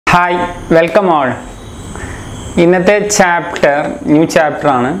Hi, welcome all. ഇന്നത്തെ chapter new chapter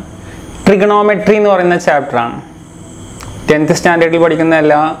ആണ്. Trigonometry എന്ന് പറയുന്ന ചാപ്റ്റർ ആണ്. 10th സ്റ്റാൻഡേർഡിൽ പഠിക്കുന്ന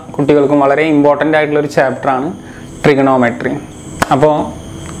എല്ലാ കുട്ടികൾക്കും വളരെ ഇമ്പോർട്ടൻ്റ് ആയിട്ടുള്ള ഒരു ചാപ്റ്റർ ആണ് ട്രിഗണോമെട്രി. അപ്പോൾ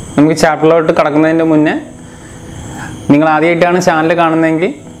നമുക്ക് ചാപ്റ്ററിലോട്ട് കടക്കുന്നതിന് മുന്നേ നിങ്ങൾ ആദ്യമായിട്ടാണ് ചാനൽ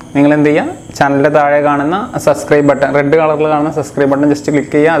കാണുന്നതെങ്കിൽ നിങ്ങൾ എന്ത് ചെയ്യുക, ചാനലിൻ്റെ താഴെ കാണുന്ന സബ്സ്ക്രൈബ് ബട്ടൺ, റെഡ് കളറിൽ കാണുന്ന സബ്സ്ക്രൈബ് ബട്ടൺ ജസ്റ്റ്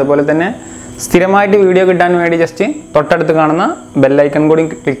ക്ലിക്ക് ചെയ്യുക. അതുപോലെ തന്നെ സ്ഥിരമായിട്ട് വീഡിയോ കിട്ടാൻ വേണ്ടി ജസ്റ്റ് തൊട്ടടുത്ത് കാണുന്ന ബെല്ലൈക്കൺ കൂടി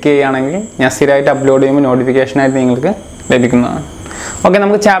ക്ലിക്ക് ചെയ്യുകയാണെങ്കിൽ ഞാൻ സ്ഥിരമായിട്ട് അപ്ലോഡ് ചെയ്യുമ്പോൾ നോട്ടിഫിക്കേഷനായിട്ട് നിങ്ങൾക്ക് ലഭിക്കുന്നതാണ്. ഓക്കെ,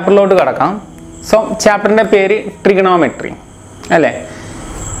 നമുക്ക് ചാപ്റ്ററിലോട്ട് കടക്കാം. സോ ചാപ്റ്ററിൻ്റെ പേര് ട്രിഗണോമെട്രി അല്ലേ.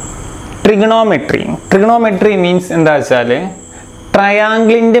 ട്രിഗണോമെട്രി മീൻസ് എന്താ വെച്ചാൽ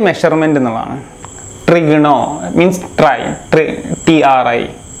ട്രയാങ്കിളിൻ്റെ മെഷർമെൻറ്റ് എന്നുള്ളതാണ്. ട്രിഗണോ മീൻസ് TRI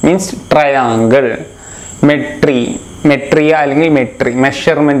മീൻസ് ട്രയാങ്കിൾ. മെട്രിയ അല്ലെങ്കിൽ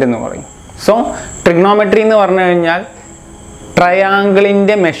മെഷർമെൻറ്റ് എന്ന് പറയും. സോ ട്രിഗണോമെട്രി എന്ന് പറഞ്ഞു കഴിഞ്ഞാൽ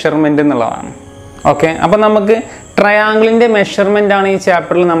ട്രയാങ്കിളിൻ്റെ മെഷർമെൻറ്റ് എന്നുള്ളതാണ്. ഓക്കെ, അപ്പോൾ നമുക്ക് ട്രയാങ്കിളിൻ്റെ മെഷർമെൻ്റ് ആണ് ഈ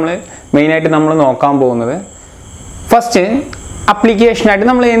ചാപ്റ്ററിൽ നമ്മൾ മെയിനായിട്ട് നമ്മൾ നോക്കാൻ പോകുന്നത്. ഫസ്റ്റ് അപ്ലിക്കേഷനായിട്ട്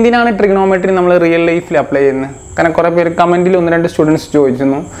നമ്മൾ എന്തിനാണ് ട്രിഗണോമെട്രി നമ്മൾ റിയൽ ലൈഫിൽ അപ്ലൈ ചെയ്യുന്നത്? കാരണം കുറേ പേര് കമൻറ്റിൽ 1-2 സ്റ്റുഡൻസ്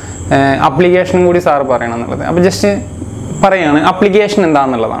ചോദിച്ചിരുന്നു അപ്ലിക്കേഷനും കൂടി സാറ് പറയണം എന്നുള്ളത്. അപ്പോൾ ജസ്റ്റ് പറയുകയാണ് അപ്ലിക്കേഷൻ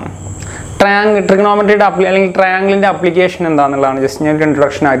എന്താണെന്നുള്ളതാണ്. ട്രിഗണോമെട്രിയുടെ അല്ലെങ്കിൽ ട്രയാങ്കിളിൻ്റെ അപ്ലിക്കേഷൻ എന്താണെന്നുള്ളതാണ് ജസ്റ്റ് ഞാൻ ഒരു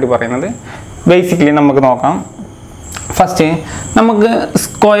ഇൻട്രൊഡക്ഷൻ ആയിട്ട് പറയുന്നത്. ബേസിക്കലി നമുക്ക് നോക്കാം. ഫസ്റ്റ് നമുക്ക്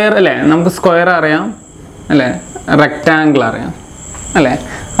സ്ക്വയർ അല്ലേ, നമുക്ക് സ്ക്വയർ അറിയാം അല്ലേ, റെക്റ്റാങ്കിൾ അറിയാം അല്ലേ,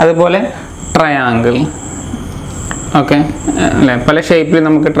 അതുപോലെ ട്രയാങ്കിൾ. ഓക്കെ അല്ലേ, പല ഷേപ്പിൽ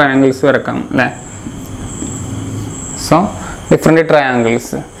നമുക്ക് ട്രയാങ്കിൾസ് വരക്കാം അല്ലേ. So different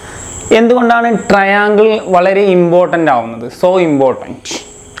triangles. എന്തുകൊണ്ടാണ് ട്രയാങ്കിൾ വളരെ ഇമ്പോർട്ടൻ്റ് ആവുന്നത്? സോ ഇമ്പോർട്ടൻറ്റ്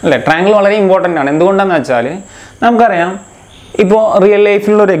അല്ലേ, ട്രയാങ്കിൾ വളരെ ഇമ്പോർട്ടൻ്റ് ആണ്. എന്തുകൊണ്ടാണെന്ന് വെച്ചാൽ നമുക്കറിയാം, ഇപ്പോൾ റിയൽ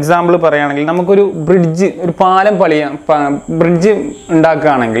ലൈഫിലുള്ള ഒരു എക്സാമ്പിൾ പറയുകയാണെങ്കിൽ നമുക്കൊരു ബ്രിഡ്ജ്, ഒരു പാലം ബ്രിഡ്ജ്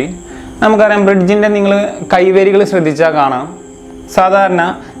ഉണ്ടാക്കുകയാണെങ്കിൽ നമുക്കറിയാം ബ്രിഡ്ജിൻ്റെ നിങ്ങൾ കൈവരികൾ ശ്രദ്ധിച്ചാൽ കാണാം സാധാരണ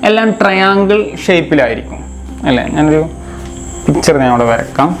എല്ലാം ട്രയാങ്കിൾ ഷേപ്പിലായിരിക്കും അല്ലേ. ഞാനൊരു പിക്ചർ ഞാൻ അവിടെ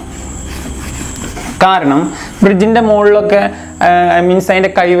വരക്കാം. കാരണം ബ്രിഡ്ജിൻ്റെ മുകളിലൊക്കെ മീൻസ്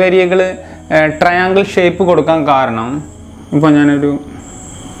അതിൻ്റെ കൈവരികൾ ട്രയാങ്കിൾ ഷേപ്പ് കൊടുക്കാൻ കാരണം, ഇപ്പോൾ ഞാനൊരു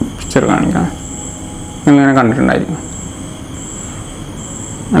പിക്ചർ കാണിക്കാം, നിങ്ങളിങ്ങനെ കണ്ടിട്ടുണ്ടായിരിക്കും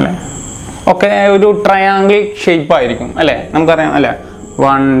അല്ലേ. ഒക്കെ ഒരു ട്രയാങ്കിൾ ഷേപ്പായിരിക്കും അല്ലേ, നമുക്കറിയാം അല്ലേ.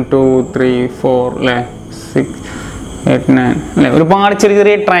 1 2 3 4 അല്ലേ, 6 8 9 അല്ലേ, ഒരുപാട് ചെറിയ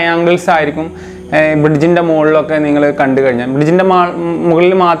ചെറിയ ട്രയാങ്കിൾസ് ആയിരിക്കും ബ്രിഡ്ജിൻ്റെ മുകളിലൊക്കെ നിങ്ങൾ കണ്ടു കഴിഞ്ഞാൽ. ബ്രിഡ്ജിൻ്റെ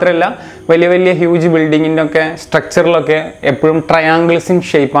മുകളിൽ മാത്രമല്ല, വലിയ വലിയ ഹ്യൂജ് ബിൽഡിങ്ങിൻ്റെ ഒക്കെ സ്ട്രക്ചറിലൊക്കെ എപ്പോഴും ട്രയാങ്കിൾസ് ഇൻ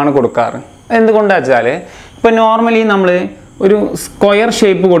ഷേപ്പാണ് കൊടുക്കാറ്. എന്തുകൊണ്ടാണെന്ന് വെച്ചാൽ ഇപ്പോൾ നോർമലി നമ്മൾ ഒരു സ്ക്വയർ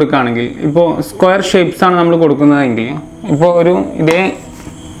ഷേപ്പ് കൊടുക്കുകയാണെങ്കിൽ, ഇപ്പോൾ സ്ക്വയർ ഷേപ്സാണ് നമ്മൾ കൊടുക്കുന്നതെങ്കിൽ, ഇപ്പോൾ ഇതേ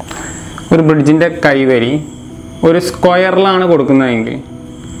ഒരു ബ്രിഡ്ജിൻ്റെ കൈവരി ഒരു സ്ക്വയറിലാണ് കൊടുക്കുന്നതെങ്കിൽ,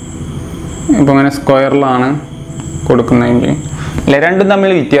 ഇപ്പോൾ അങ്ങനെ സ്ക്വയറിലാണ് കൊടുക്കുന്നതെങ്കിൽ അല്ലെ, രണ്ടും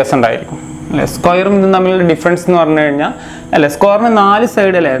തമ്മിൽ വ്യത്യാസം ഉണ്ടായിരിക്കും അല്ലെ. സ്ക്വയറും ഇതും തമ്മിലുള്ള ഡിഫറൻസ് എന്ന് പറഞ്ഞു കഴിഞ്ഞാൽ അല്ലെ, സ്ക്വയറിന് 4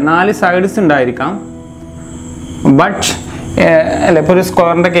 സൈഡ് അല്ലേ, 4 സൈഡ്സ് ഉണ്ടായിരിക്കാം. ബട്ട് അല്ല, ഇപ്പോൾ ഒരു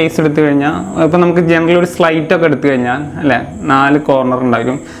സ്ക്വയറിൻ്റെ കേസ് എടുത്തു കഴിഞ്ഞാൽ, ഇപ്പോൾ നമുക്ക് ജനറലി ഒരു സ്ലൈറ്റ് ഒക്കെ എടുത്തു കഴിഞ്ഞാൽ അല്ലേ 4 കോർണർ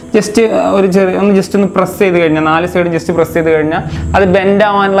ഉണ്ടായിരിക്കും. ജസ്റ്റ് ഒന്ന് പ്രസ് ചെയ്ത് കഴിഞ്ഞാൽ 4 സൈഡ് ജസ്റ്റ് പ്രസ് ചെയ്ത് കഴിഞ്ഞാൽ അത് ബെൻഡ്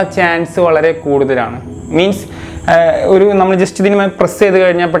ആവാനുള്ള ചാൻസ് വളരെ കൂടുതലാണ്. മീൻസ് നമ്മൾ ജസ്റ്റ് ഇതിന് പ്രസ് ചെയ്ത്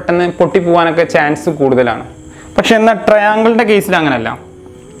കഴിഞ്ഞാൽ പെട്ടെന്ന് പൊട്ടിപ്പോവാനൊക്കെ ചാൻസ് കൂടുതലാണ്. പക്ഷെ എന്നാൽ ട്രയാങ്കിളിൻ്റെ കേസിൽ അങ്ങനെയല്ല.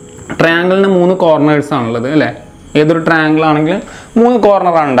 ട്രയാങ്കിളിന് 3 കോർണേഴ്സ് ആണുള്ളത് അല്ലേ. ഏതൊരു ട്രയാങ്കിൾ ആണെങ്കിലും 3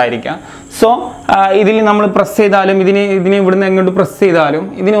 കോർണറാണ് ഉണ്ടായിരിക്കുക. സോ ഇതിൽ നമ്മൾ പ്രസ് ചെയ്താലും ഇതിനെ ഇവിടുന്ന് എങ്ങോട്ട് പ്രസ് ചെയ്താലും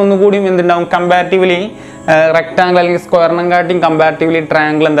ഇതിന് ഒന്നുകൂടിയും എന്തുണ്ടാവും, കമ്പാരിറ്റീവ്ലി റെക്ടാങ്കിൾ അല്ലെങ്കിൽ സ്ക്വയറിനെക്കാട്ടിയും കമ്പാരിറ്റീവ്ലി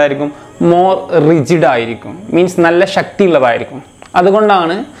ട്രയാങ്കിൾ എന്തായിരിക്കും, മോർ റിജിഡ് ആയിരിക്കും. മീൻസ് നല്ല ശക്തിയുള്ളതായിരിക്കും.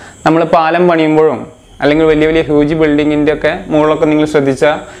 അതുകൊണ്ടാണ് നമ്മൾ പാലം പണിയുമ്പോഴും അല്ലെങ്കിൽ വലിയ വലിയ ഹ്യൂജ് ബിൽഡിങ്ങിൻ്റെ ഒക്കെ മുകളിലൊക്കെ നിങ്ങൾ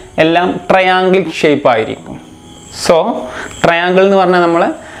ശ്രദ്ധിച്ചാൽ എല്ലാം ട്രയാങ്കിൾ ഷേപ്പ് ആയിരിക്കും. സോ ട്രയാങ്കിൾ എന്ന് പറഞ്ഞാൽ നമ്മൾ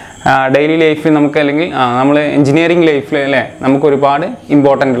ഡെയിലി ലൈഫിൽ നമുക്ക് അല്ലെങ്കിൽ നമ്മൾ എൻജിനീയറിംഗ് ലൈഫിൽ അല്ലേ നമുക്ക് ഒരുപാട്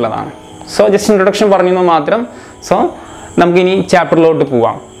ഇമ്പോർട്ടൻ്റ് ഉള്ളതാണ്. സോ ജസ്റ്റ് ഇൻട്രൊഡക്ഷൻ പറഞ്ഞെന്ന് മാത്രം. സോ നമുക്കിനി ചാപ്റ്ററിലോട്ട്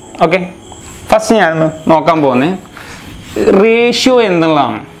പോവാം. ഓക്കെ, ഫസ്റ്റ് ഞാൻ നോക്കാൻ പോകുന്നത് റേഷ്യോ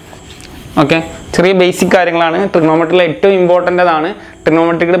എന്നുള്ളതാണ്. ഓക്കെ, ചെറിയ ബേസിക് കാര്യങ്ങളാണ്. ട്രിഗണോമെട്രിയിലെ ഏറ്റവും ഇമ്പോർട്ടൻ്റ് അതാണ്.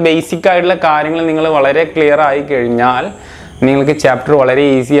 ട്രിഗണോമെട്രിയുടെ ബേസിക് ആയിട്ടുള്ള കാര്യങ്ങൾ നിങ്ങൾ വളരെ ക്ലിയർ ആയി കഴിഞ്ഞാൽ നിങ്ങൾക്ക് ചാപ്റ്റർ വളരെ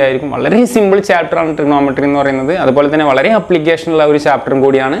ഈസി ആയിരിക്കും. വളരെ സിമ്പിൾ ചാപ്റ്ററാണ് ട്രിഗണോമെട്രി എന്ന് പറയുന്നത്. അതുപോലെ തന്നെ വളരെ അപ്ലിക്കേഷനുള്ള ഒരു ചാപ്റ്ററും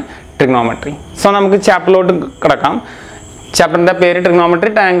കൂടിയാണ് ട്രിഗണോമെട്രി. സോ നമുക്ക് ചാപ്റ്ററിലോട്ട് കിടക്കാം. ചാപ്റ്ററിൻ്റെ പേര് ട്രിഗണോമെട്രി,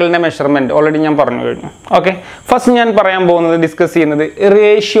 ട്രയാങ്കിളിൻ്റെ മെഷർമെൻറ്റ്. ഓൾറെഡി ഞാൻ പറഞ്ഞു കഴിഞ്ഞു. ഓക്കെ, ഫസ്റ്റ് ഞാൻ പറയാൻ പോകുന്നത്, ഡിസ്കസ് ചെയ്യുന്നത്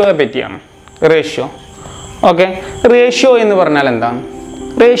റേഷ്യോയെ പറ്റിയാണ്. റേഷ്യോ. ഓക്കെ, റേഷ്യോ എന്ന് പറഞ്ഞാൽ എന്താണ്?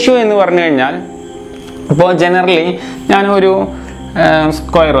 റേഷ്യോ എന്ന് പറഞ്ഞു കഴിഞ്ഞാൽ, ഇപ്പോൾ ജനറലി ഞാനൊരു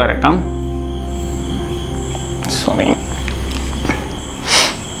സ്ക്വയർ വരക്കാം. സോറി,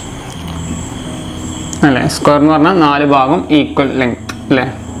 അല്ലേ? സ്ക്വയർ എന്ന് പറഞ്ഞാൽ 4 ഭാഗം ഈക്വൽ ലെങ്ത് അല്ലേ?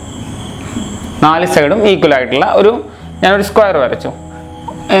 4 സൈഡും ഈക്വൽ ആയിട്ടുള്ള ഞാനൊരു സ്ക്വയർ വരച്ചു.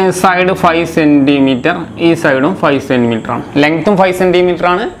 സൈഡ് 5 സെൻറ്റിമീറ്റർ, ഈ സൈഡും 5 സെൻറ്റിമീറ്റർ ആണ്. ലെങ്ത്തും 5 സെൻറ്റിമീറ്റർ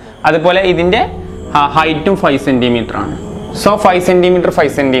ആണ്, അതുപോലെ ഇതിൻ്റെ ഹൈറ്റും 5 സെൻറ്റിമീറ്റർ ആണ്. So 5 centimetre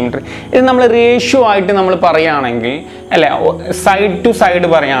 5 centimetre. ഇത് നമ്മൾ റേഷ്യോ ആയിട്ട് നമ്മൾ പറയുകയാണെങ്കിൽ അല്ലേ, സൈഡ് ടു സൈഡ്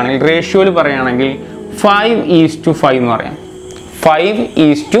പറയുകയാണെങ്കിൽ റേഷ്യോയിൽ പറയുകയാണെങ്കിൽ 5:5 എന്ന് പറയാം.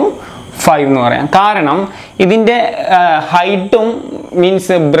 5:5 എന്ന് പറയാം. കാരണം ഇതിൻ്റെ ഹൈറ്റും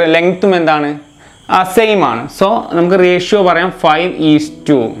മീൻസ് ലെങ്ത്തും എന്താണ്, സെയിം ആണ്. സോ നമുക്ക് റേഷ്യോ പറയാം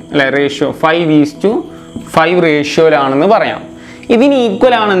 5:2 അല്ലേ? റേഷ്യോ 5:5 റേഷ്യോയിലാണെന്ന് പറയാം. ഇതിന്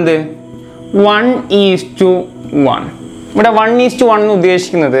ഈക്വൽ ആണെന്ത് 1:1. ഇവിടെ 1:1 എന്ന്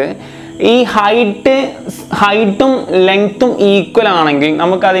ഉദ്ദേശിക്കുന്നത് ഈ ഹൈറ്റും ലെങ്ത്തും ഈക്വൽ ആണെങ്കിൽ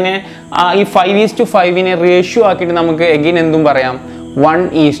നമുക്കതിനെ ഈ 5:5 റേഷ്യോ ആക്കിയിട്ട് നമുക്ക് എഗെയിൻ എന്തും പറയാം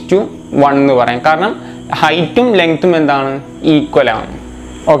 1:1 എന്ന് പറയാം. കാരണം ഹൈറ്റും ലെങ്ത്തും എന്താണ്, ഈക്വൽ ആണ്.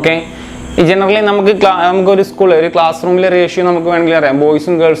 ഓക്കെ, ജനറലി നമുക്കൊരു ഒരു ക്ലാസ് റൂമിലെ റേഷ്യോ നമുക്ക് വേണമെങ്കിൽ അറിയാം.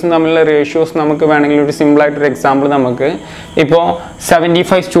 ബോയ്സും ഗേൾസും തമ്മിലുള്ള റേഷ്യോസ് നമുക്ക് വേണമെങ്കിൽ ഒരു സിമ്പിളായിട്ടൊരു എക്സാമ്പിൾ നമുക്ക് ഇപ്പോൾ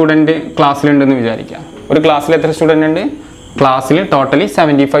 75 സ്റ്റുഡൻറ്റ് ക്ലാസ്സിലുണ്ടെന്ന് വിചാരിക്കാം. ഒരു ക്ലാസ്സിൽ എത്ര സ്റ്റുഡൻ്റ് ഉണ്ട്? ക്ലാസ്സിൽ ടോട്ടലി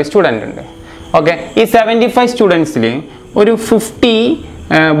 75 സ്റ്റുഡൻ്റ് ഉണ്ട്. ഓക്കെ, ഈ 75 സ്റ്റുഡൻസിൽ ഒരു 50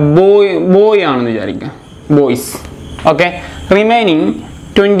 ബോയ് ആണെന്ന് വിചാരിക്കാം, ബോയ്സ്. ഓക്കെ, റിമൈനിങ്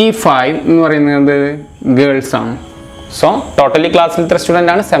 25 എന്ന് പറയുന്നത് ഗേൾസ് ആണ്. സോ ടോട്ടലി ക്ലാസ്സിൽ ഇത്ര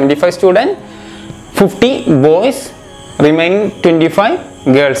സ്റ്റുഡൻ്റ് ആണ്? 75 സ്റ്റുഡൻറ്റ്, 50 ബോയ്സ്, റിമൈനിങ് 25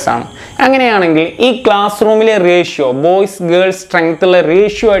 ഗേൾസ് ആണ്. അങ്ങനെയാണെങ്കിൽ ഈ ക്ലാസ് റൂമിലെ റേഷ്യോ ബോയ്സ് ഗേൾസ് സ്ട്രെങ്ത് ഉള്ള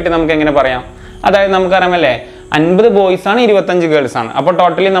റേഷ്യോ ആയിട്ട് നമുക്ക് എങ്ങനെ പറയാം? അതായത് നമുക്കറിയാമല്ലേ 50 ബോയ്സ് ആണ്, 25 ഗേൾസ് ആണ്. അപ്പോൾ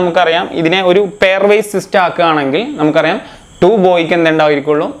ടോട്ടലി നമുക്കറിയാം ഇതിനെ ഒരു പെയർ വൈസ് സിസ്റ്റം ആക്കുകയാണെങ്കിൽ നമുക്കറിയാം 2 ബോയ്ക്ക്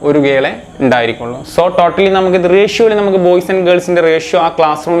എന്തുണ്ടായിരിക്കുള്ളൂ, ഒരു ഗേളെ ഉണ്ടായിരിക്കുള്ളൂ. സോ ടോട്ടലി നമുക്ക് ഇത് റേഷ്യോയിൽ നമുക്ക് ബോയ്സ് ആൻഡ് ഗേൾസിൻ്റെ റേഷ്യോ ആ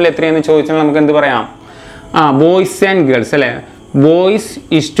ക്ലാസ് റൂമിൽ എത്രയെന്ന് ചോദിച്ചാൽ നമുക്ക് എന്ത് പറയാം? ബോയ്സ് ആൻഡ് ഗേൾസ് അല്ലേ, ബോയ്സ്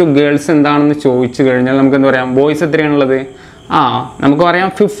ഇസ്റ്റു ഗേൾസ് എന്താണെന്ന് ചോദിച്ചു കഴിഞ്ഞാൽ നമുക്ക് എന്ത് പറയാം? ബോയ്സ് എത്രയാണുള്ളത്? നമുക്ക് പറയാം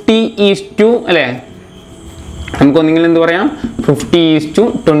 50:2 അല്ലേ? നമുക്ക് ഒന്നെങ്കിൽ എന്ത് പറയാം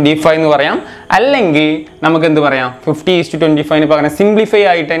 50:25 എന്ന് പറയാം. അല്ലെങ്കിൽ നമുക്ക് എന്ത് പറയാം 50:25 പകരം സിംപ്ലിഫൈ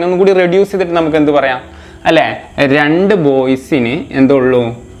ആയിട്ട് അതിനൊന്നും കൂടി റെഡ്യൂസ് ചെയ്തിട്ട് നമുക്ക് എന്ത് പറയാം അല്ലേ, 2 ബോയ്സിന് എന്തുള്ളൂ,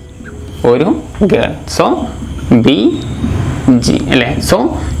 ഒരു ഗേൾ. സോ BG അല്ലേ? സോ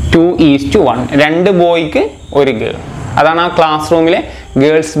 2:1, 2 ബോയ്ക്ക് ഒരു ഗേൾ. അതാണ് ആ ക്ലാസ് റൂമിലെ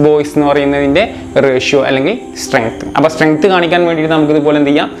ഗേൾസ് ബോയ്സ് എന്ന് പറയുന്നതിൻ്റെ റേഷ്യോ അല്ലെങ്കിൽ സ്ട്രെങ്ത്. അപ്പോൾ സ്ട്രെങ്ത് കാണിക്കാൻ വേണ്ടിയിട്ട് നമുക്ക് ഇതുപോലെ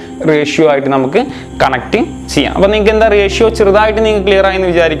എന്ത് ചെയ്യാം, റേഷ്യോ ആയിട്ട് നമുക്ക് കണക്ട് ചെയ്യാം. അപ്പോൾ നിങ്ങൾക്ക് എന്താ റേഷ്യോ ചെറുതായിട്ട് നിങ്ങൾക്ക് ക്ലിയർ ആയെന്ന്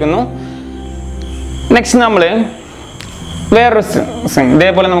വിചാരിക്കുന്നു. നെക്സ്റ്റ് നമ്മൾ വേറൊരു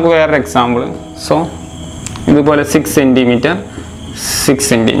ഇതേപോലെ നമുക്ക് വേറൊരു എക്സാമ്പിൾ. സോ ഇതുപോലെ 6 സെൻറ്റിമീറ്റർ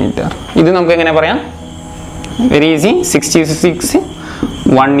ഇത് നമുക്ക് എങ്ങനെ പറയാം? Very easy, 6:6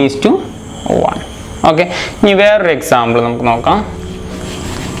 1:1. ഓക്കെ, ഇനി വേറൊരു എക്സാമ്പിൾ നമുക്ക് നോക്കാം.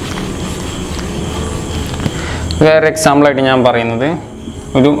 വേറൊരു എക്സാമ്പിളായിട്ട് ഞാൻ പറയുന്നത്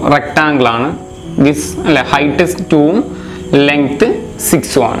ഒരു റെക്ടാങ്കിൾ ആണ്. ദിസ് അല്ലേ, ഹൈറ്റ് 2ഉം ലെങ്ത്ത്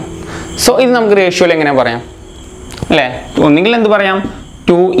 6ഉം ആണ്. സോ ഇത് നമുക്ക് റേഷ്യോയിൽ എങ്ങനെ പറയാം അല്ലേ? ഒന്നുകിൽ എന്ത് പറയാം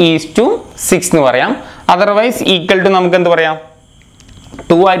 2:6 എന്ന് പറയാം. അതർവൈസ് ഈക്വൽ ടു നമുക്ക് എന്ത് പറയാം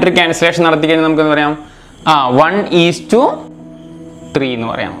 2 ആയിട്ടൊരു ക്യാൻസലേഷൻ നടത്തി കഴിഞ്ഞാൽ നമുക്ക് എന്ത് പറയാം 1:3 എന്ന്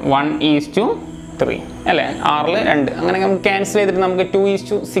പറയാം. 1:3 അല്ലേ, 6ൽ 2 അങ്ങനെ നമുക്ക് ക്യാൻസൽ ചെയ്തിട്ട് നമുക്ക്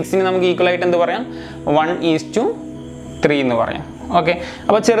 2:6 നമുക്ക് ഈക്വൽ ആയിട്ട് എന്ത് പറയാം 1:3 എന്ന് പറയാം. ഓക്കെ,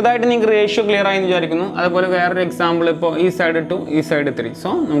 അപ്പോൾ ചെറുതായിട്ട് നിങ്ങൾക്ക് റേഷ്യോ ക്ലിയർ ആയി എന്ന് വിചാരിക്കുന്നു. അതുപോലെ വേറൊരു എക്സാമ്പിൾ ഇപ്പോൾ ഈ സൈഡ് 2 ഈ സൈഡ് 3. സോ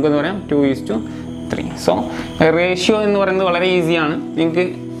നമുക്കെന്ത് പറയാം 2:3. സോ റേഷ്യോ എന്ന് പറയുന്നത് വളരെ ഈസിയാണ്, നിങ്ങൾക്ക്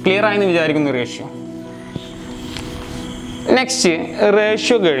ക്ലിയർ ആയെന്ന് വിചാരിക്കുന്നു റേഷ്യോ. നെക്സ്റ്റ്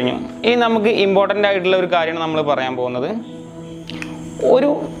റേഷ്യോ കഴിഞ്ഞു. ഇനി നമുക്ക് ഇമ്പോർട്ടൻ്റ് ആയിട്ടുള്ള ഒരു കാര്യമാണ് നമ്മൾ പറയാൻ പോകുന്നത്. ഒരു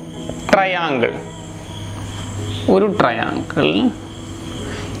ട്രയാങ്കിളിന്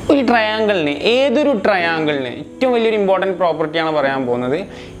ഏതൊരു ട്രയാങ്കിളിന് ഏറ്റവും വലിയൊരു ഇമ്പോർട്ടൻറ്റ് പ്രോപ്പർട്ടിയാണ് പറയാൻ പോകുന്നത്.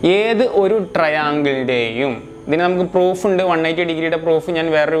 ഏത് ഒരു ട്രയാങ്കിളിൻ്റെയും ഇതിന് നമുക്ക് പ്രൂഫ് ഉണ്ട്, 180 ഡിഗ്രിയുടെ പ്രൂഫ് ഞാൻ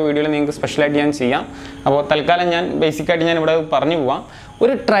വേറൊരു വീഡിയോയിൽ നിങ്ങൾക്ക് സ്പെഷ്യലായിട്ട് ഞാൻ ചെയ്യാം. അപ്പോൾ തൽക്കാലം ഞാൻ ബേസിക്കായിട്ട് ഞാൻ ഇവിടെ പറഞ്ഞു പോവാം.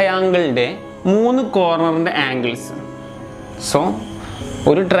 ഒരു ട്രയാങ്കിളിൻ്റെ 3 കോർണറിൻ്റെ ആംഗിൾസ്. സോ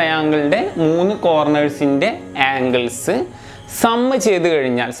ഒരു ട്രയാങ്കിളിൻ്റെ 3 കോർണേഴ്സിൻ്റെ ആംഗിൾസ് സമ്മ് ചെയ്ത്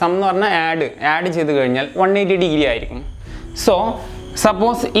കഴിഞ്ഞാൽ, സം എന്ന് പറഞ്ഞാൽ ആഡ് ചെയ്ത് കഴിഞ്ഞാൽ 180 ഡിഗ്രി ആയിരിക്കും. സോ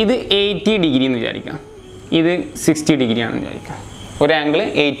സപ്പോസ് ഇത് 80 ഡിഗ്രി എന്ന് വിചാരിക്കാം, ഇത് 60 ഡിഗ്രി ആണെന്ന് വിചാരിക്കാം. ഒരു ആംഗിൾ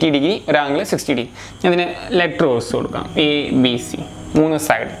 80 ഡിഗ്രി, ഒരു ആംഗിൾ 60 ഡിഗ്രി. ഞാൻ ഇതിന് ലെറ്റർ ഓർസ് കൊടുക്കാം, ABC. 3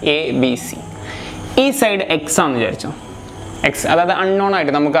 side ABC. ഈ സൈഡ് എക്സ് ആണെന്ന് വിചാരിച്ചോ, എക്സ് അതായത് അൺനോൺ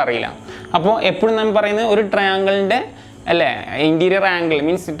ആയിട്ട് നമുക്കറിയില്ല. അപ്പോൾ എപ്പോഴും നമ്മൾ പറയുന്നത് ഒരു ട്രയാങ്കിളിൻ്റെ അല്ലേ interior angle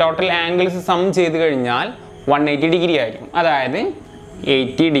means total angles some ചെയ്ത് കഴിഞ്ഞാൽ 180 ഡിഗ്രി ആയിരിക്കും. അതായത്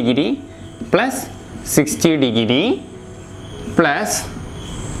 80 ഡിഗ്രി പ്ലസ് 60 degree plus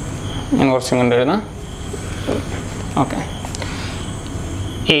ഞാൻ കുറച്ചും കൊണ്ട് എഴുതാം okay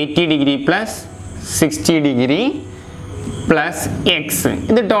 80 degree plus 60 degree plus x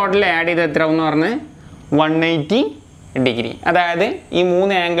ഇത് ടോട്ടൽ ആഡ് ചെയ്ത് എത്ര എന്ന് പറഞ്ഞ് 180 degree അതായത് ഈ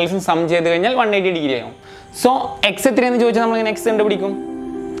മൂന്ന് ആംഗിൾസും സം ചെയ്ത് കഴിഞ്ഞാൽ 180 degree ആവും സോ എക്സ് എത്രയെന്ന് ചോദിച്ചാൽ നമ്മൾ എക്സ് കണ്ടുപിടിക്കും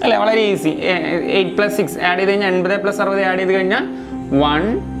അല്ലേ വളരെ ഈസി 8 plus 6 ആഡ് ചെയ്ത് കഴിഞ്ഞാൽ 80 plus 60 ആഡ് ചെയ്ത് കഴിഞ്ഞാൽ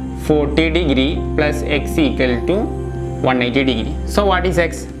 140 degree plus x equal to 180 degree so what is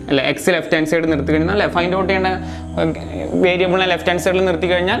X അല്ലേ എക്സ് ലെഫ്റ്റ് ഹാൻഡ് സൈഡ് നിർത്തി കഴിഞ്ഞാൽ അല്ലേ ഫൈൻഡ് ഔട്ട് ചെയ്യേണ്ട വേരിയബിളിനെ ലെഫ്റ്റ് ഹാൻഡ് സൈഡിൽ നിർത്തി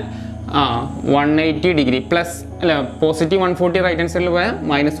കഴിഞ്ഞാൽ 180 degree പ്ലസ് അല്ല പോസിറ്റീവ് 140 റൈറ്റ് ഹാൻഡ് സൈഡിൽ പോയാൽ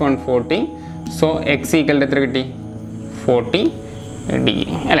 -140 സോ എക്സ് ഈക്വൽ എത്ര കിട്ടി 40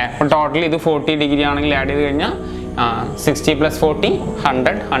 degree അല്ലേ അപ്പോൾ ടോട്ടൽ ഇത് 40 degree ആണെങ്കിൽ ആഡ് ചെയ്ത് കഴിഞ്ഞാൽ 60 plus 40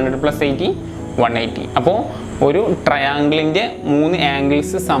 100 100 plus 80 180 അപ്പോൾ ഒരു ട്രയാങ്കിളിൻ്റെ മൂന്ന്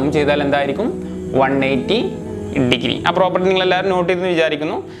ആംഗിൾസ് സം ചെയ്താൽ എന്തായിരിക്കും 180 degree ആ പ്രോപ്പർട്ടി നിങ്ങളെല്ലാവരും നോട്ട് ചെയ്തെന്ന്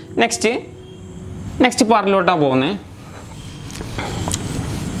വിചാരിക്കുന്നു നെക്സ്റ്റ് പാർട്ടിലോട്ടാണ് പോകുന്നത്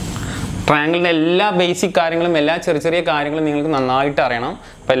ട്രയാങ്കിളിൻ്റെ എല്ലാ ബേസിക് കാര്യങ്ങളും എല്ലാ ചെറിയ കാര്യങ്ങളും നിങ്ങൾക്ക് നന്നായിട്ട് അറിയണം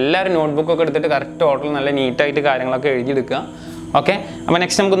അപ്പോൾ എല്ലാവരും നോട്ട്ബുക്കൊക്കെ എടുത്തിട്ട് കറക്റ്റ് ഓർഡറിൽ നല്ല നീറ്റായിട്ട് കാര്യങ്ങളൊക്കെ എഴുതിയെടുക്കുക ഓക്കെ അപ്പോൾ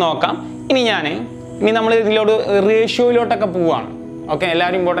നെക്സ്റ്റ് നമുക്ക് നോക്കാം ഇനി നമ്മൾ ഇതിലോട്ട് റേഷ്യോയിലോട്ടൊക്കെ പോവുകയാണ് ഓക്കെ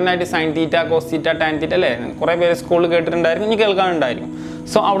എല്ലാവരും ഇമ്പോർട്ടൻ്റ് ആയിട്ട് sine theta cos theta tan theta അല്ലേ കുറേ പേര് സ്കൂളിൽ കേട്ടിട്ടുണ്ടായിരിക്കും ഇനി കേൾക്കാനുണ്ടായിരിക്കും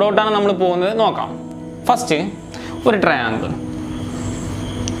സോ അവിടോട്ടാണ് നമ്മൾ പോകുന്നത് നോക്കാം ഫസ്റ്റ് ഒരു ട്രയാങ്കിൾ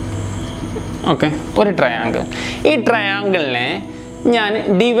ഓക്കെ ഒരു ട്രയാങ്കിൾ ഈ ട്രയാങ്കിളിനെ ഞാൻ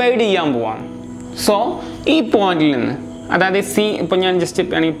ഡിവൈഡ് ചെയ്യാൻ പോവാണ് സോ ഈ പോയിന്റിൽ നിന്ന് അതായത് സി ഇപ്പോൾ ഞാൻ ജസ്റ്റ്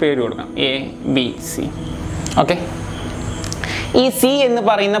വേണമെങ്കിൽ പേര് കൊടുക്കാം ABC ഓക്കെ ഈ സി എന്ന്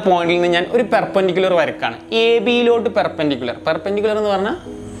പറയുന്ന പോയിന്റിൽ നിന്ന് ഞാൻ ഒരു പെർപെൻഡിക്കുലർ വരക്കാണ് AB-യിലോട്ട് പെർപെൻഡിക്കുലർ എന്ന് പറഞ്ഞാൽ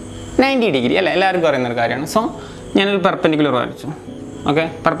 90 degree അല്ലേ എല്ലാവർക്കും അറിയുന്ന ഒരു കാര്യമാണ് സോ ഞാനൊരു പെർപെൻഡിക്കുലർ വരച്ചു ഓക്കെ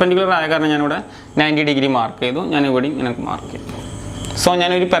പെർപെൻഡിക്കുലർ ആയ കാരണം ഞാനിവിടെ 90 degree മാർക്ക് ചെയ്തു ഞാൻ ഇവിടെ ഇങ്ങനെ മാർക്ക് ചെയ്തു സോ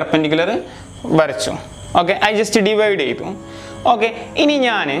ഞാനൊരു പെർപെൻഡിക്കുലർ വരച്ചു ഓക്കെ ഐ ജസ്റ്റ് ഡിവൈഡ് ചെയ്തു ഓക്കെ ഇനി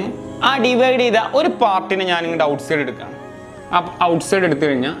ഞാൻ ആ ഡിവൈഡ് ചെയ്ത ഒരു പാർട്ടിനെ ഞാൻ ഇങ്ങോട്ട് ഔട്ട് സൈഡ് എടുക്കുകയാണ് ആ ഔട്ട് സൈഡ് എടുത്തു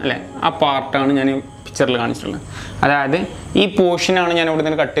കഴിഞ്ഞാൽ അല്ലേ ആ പാർട്ടാണ് ഞാൻ പിക്ചറിൽ കാണിച്ചിട്ടുള്ളത് അതായത് ഈ പോർഷനാണ് ഞാൻ ഇവിടെ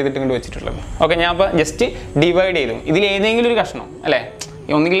നിന്ന് കട്ട് ചെയ്തിട്ട് ഇങ്ങോട്ട് വെച്ചിട്ടുള്ളത് ഓക്കെ ഞാൻ അപ്പോൾ ജസ്റ്റ് ഡിവൈഡ് ചെയ്തു ഇതിൽ ഏതെങ്കിലും ഒരു കഷ്ണം അല്ലേ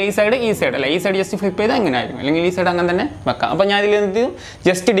ഒന്നുകിൽ ഈ സൈഡ് അല്ല ഈ സൈഡ് ജസ്റ്റ് ഫ്ലിപ്പ് ചെയ്താൽ അങ്ങനെ ആയിരിക്കും അല്ലെങ്കിൽ ഈ സൈഡ് അങ്ങനെ തന്നെ വെക്കാം അപ്പോൾ ഞാൻ ഇതിൽ എന്ത് ചെയ്തു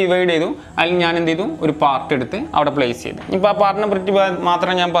ജസ്റ്റ് ഡിവൈഡ് ചെയ്തു അല്ലെങ്കിൽ ഞാൻ എന്ത് ചെയ്തു ഒരു പാർട്ട് എടുത്ത് അവിടെ പ്ലേസ് ചെയ്തു ഇപ്പോൾ ആ പാർട്ടിനെ പറ്റി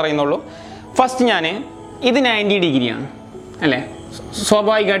മാത്രമേ ഞാൻ പറയുന്നുള്ളൂ ഫസ്റ്റ് ഞാൻ ഇത് 90 degree ആണ് അല്ലേ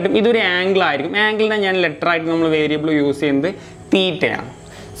സ്വാഭാവികമായിട്ടും ഇതൊരു ആംഗിൾ ആയിരിക്കും ആംഗിളിനെ ഞാൻ ലെറ്ററായിട്ട് നമ്മൾ വേരിയബിൾ യൂസ് ചെയ്യുന്നത് തീറ്റയാണ്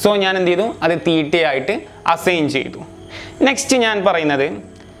സോ ഞാൻ എന്ത് ചെയ്തു അത് തീറ്റയായിട്ട് അസൈൻ ചെയ്തു നെക്സ്റ്റ് ഞാൻ പറയുന്നത്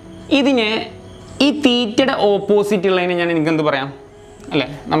ഇതിനെ ഈ തീറ്റയുടെ ഓപ്പോസിറ്റ് ഉള്ളതിനെ ഞാൻ എനിക്കെന്ത് പറയാം അല്ലേ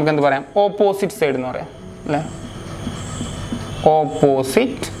നമുക്കെന്ത് പറയാം ഓപ്പോസിറ്റ് സൈഡ് എന്ന് പറയാം അല്ലേ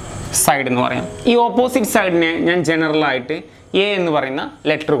ഓപ്പോസിറ്റ് സൈഡ് എന്ന് പറയാം ഈ ഓപ്പോസിറ്റ് സൈഡിനെ ഞാൻ ജനറലായിട്ട് എ എന്ന് പറയുന്ന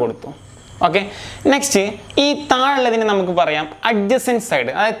ലെറ്റർ കൊടുത്തു ഓക്കെ നെക്സ്റ്റ് ഈ താഴെയുള്ളതിനെ നമുക്ക് പറയാം അഡ്ജസൻറ്റ്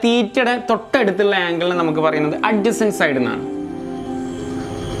സൈഡ് അതായത് തീറ്റയുടെ തൊട്ടടുത്തുള്ള ആംഗിളിനെ നമുക്ക് പറയുന്നത് അഡ്ജസൻറ്റ് സൈഡ് എന്നാണ്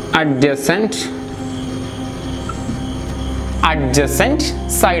അഡ്ജസൻറ്റ്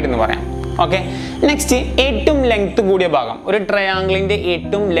സൈഡ് എന്ന് പറയാം ഓക്കെ നെക്സ്റ്റ് ഏറ്റവും ലെങ്ത് കൂടിയ ഭാഗം ഒരു ട്രയാങ്കിളിൻ്റെ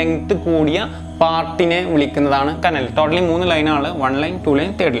ഏറ്റവും ലെങ്ത് കൂടിയ പാർട്ടിനെ വിളിക്കുന്നതാണ് കാരണം ടോട്ടലി 3 ലൈനാണ് 1 ലൈൻ 2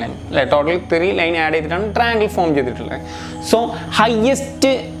 ലൈൻ 3 ലൈൻ അല്ലേ ടോട്ടലി 3 ലൈൻ ആഡ് ചെയ്തിട്ടാണ് ട്രയാങ്കിൾ ഫോം ചെയ്തിട്ടുള്ളത് സോ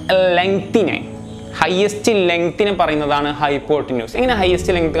ഹയസ്റ്റ് ലെങ്ത്തിനെ പറയുന്നതാണ് ഹൈപ്പോട്ടിന്യൂസ് എങ്ങനെ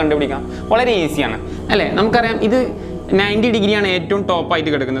ഹയസ്റ്റ് ലെങ്ത് കണ്ടുപിടിക്കാം വളരെ ഈസിയാണ് അല്ലേ നമുക്കറിയാം ഇത് 90 ഡിഗ്രിയാണ് ഏറ്റവും ടോപ്പായിട്ട്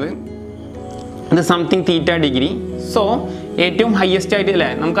കിടക്കുന്നത് ഇത് സംതിങ് തീറ്റ ഡിഗ്രി സോ ഏറ്റവും ഹയസ്റ്റ് ആയിട്ട് അല്ലേ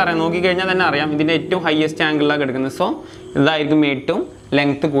നമുക്കറിയാം നോക്കിക്കഴിഞ്ഞാൽ തന്നെ അറിയാം ഇതിൻ്റെ ഏറ്റവും ഹയസ്റ്റ് ആംഗിളിലാണ് കിടക്കുന്നത് സോ ഇതായിരിക്കും ഏറ്റവും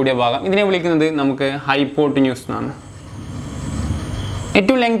ലെങ്ത് കൂടിയ ഭാഗം ഇതിനെ വിളിക്കുന്നത് നമുക്ക് ഹൈപ്പോട്ടിന്യൂസ് എന്നാണ്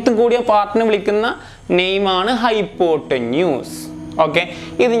ഏറ്റവും ലെങ്ത് കൂടിയ പാർട്ടിനെ വിളിക്കുന്ന നെയിമാണ് ഹൈപ്പോട്ടിന്യൂസ് ഓക്കെ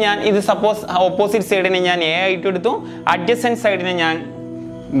ഇത് സപ്പോസ് ഓപ്പോസിറ്റ് സൈഡിനെ ഞാൻ എ ആയിട്ട് എടുത്തു അഡ്ജസൻറ്റ് സൈഡിനെ ഞാൻ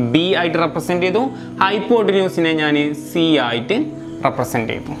ബി ആയിട്ട് റെപ്രസെൻറ്റ് ചെയ്തു ഹൈപ്പോട്ടിന്യൂസിനെ ഞാൻ സി ആയിട്ട്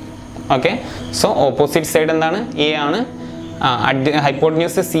റെപ്രസെൻറ്റ് ചെയ്തു ഓക്കെ സോ ഓപ്പോസിറ്റ് സൈഡ് എന്താണ് എ ആണ്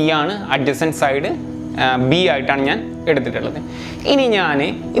ഹൈപ്പോട്ടിന്യൂസ് സി ആണ് അഡ്ജസൻറ്റ് സൈഡ് ബി ആയിട്ടാണ് ഞാൻ എടുത്തിട്ടുള്ളത് ഇനി ഞാൻ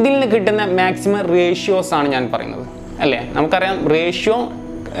ഇതിൽ നിന്ന് കിട്ടുന്ന മാക്സിമം റേഷ്യോസ് ആണ് ഞാൻ പറയുന്നത് അല്ലേ നമുക്കറിയാം റേഷ്യോ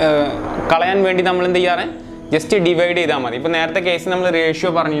കളയാൻ വേണ്ടി നമ്മൾ എന്ത് ചെയ്യാറ് ജസ്റ്റ് ഡിവൈഡ് ചെയ്താൽ മതി ഇപ്പോൾ നേരത്തെ കേസിൽ നമ്മൾ റേഷ്യോ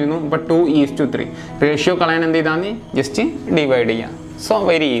പറഞ്ഞിരുന്നു ഇപ്പോൾ 2:3 റേഷ്യോ കളയാൻ എന്ത് ചെയ്താൽ മതി ജസ്റ്റ് ഡിവൈഡ് ചെയ്യാം സോ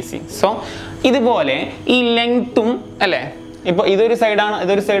വെരി ഈസി സോ ഇതുപോലെ ഈ ലെങ്ത്തും അല്ലേ ഇപ്പോൾ ഇതൊരു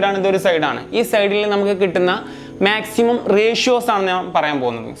സൈഡാണ് ഈ സൈഡിൽ നമുക്ക് കിട്ടുന്ന മാക്സിമം റേഷ്യോസ് ആണ് ഞാൻ പറയാൻ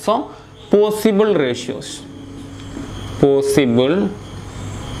പോകുന്നത് സോ പോസിബിൾ റേഷ്യോസ്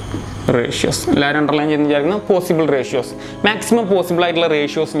എല്ലാവരും അണ്ടർലൈൻ ചെയ്ത് വിചാരിക്കുന്നു പോസിബിൾ റേഷ്യോസ് മാക്സിമം പോസിബിൾ ആയിട്ടുള്ള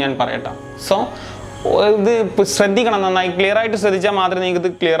റേഷ്യോസ് ഞാൻ പറയട്ടെ സോ ഇത് ശ്രദ്ധിക്കണം, നന്നായി ക്ലിയർ ആയിട്ട് ശ്രദ്ധിച്ചാൽ മാത്രമേ നിങ്ങൾക്ക്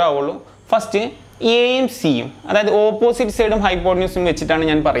ഇത് ക്ലിയർ ആവുള്ളൂ. ഫസ്റ്റ് എയും സിയും, അതായത് ഓപ്പോസിറ്റ് സൈഡും ഹൈപ്പോട്ടന്യൂസും വെച്ചിട്ടാണ്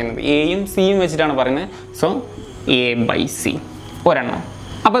ഞാൻ പറയുന്നത്. എയും സിയും വെച്ചിട്ടാണ് പറയുന്നത്. സോ എ ബൈ സി ഒരെണ്ണം.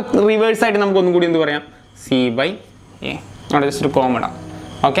 അപ്പോൾ റിവേഴ്സ് ആയിട്ട് നമുക്ക് ഒന്നും കൂടി എന്ത് പറയാം, സി ബൈ എ. അവിടെ ജസ്റ്റ് ഒരു കോമൺ ഇടാം.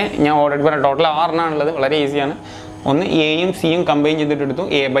 ഓക്കെ, ഞാൻ ഓൾറെഡി പറയാം, ടോട്ടൽ 6 എണ്ണമാണുള്ളത്. വളരെ ഈസിയാണ്. ഒന്ന് എയും സിയും കമ്പൈൻ ചെയ്തിട്ട് എടുത്തു,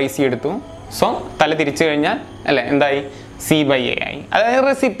 എ ബൈ സി എടുത്തു. സോ തല തിരിച്ചു കഴിഞ്ഞാൽ അല്ലേ എന്തായി, സി ബൈ എ ആയി. അതായത്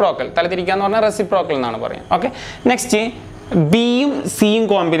റെസിപ്രോക്കൽ, തല തിരിക്കുക എന്ന് പറഞ്ഞാൽ റെസിപ്രോക്കൽ എന്നാണ് പറയാം. ഓക്കെ, നെക്സ്റ്റ് ബിയും സിയും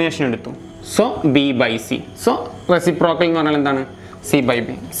കോമ്പിനേഷൻ എടുത്തു. So B by C. So reciprocal എന്ന് പറഞ്ഞാൽ എന്താണ്, C by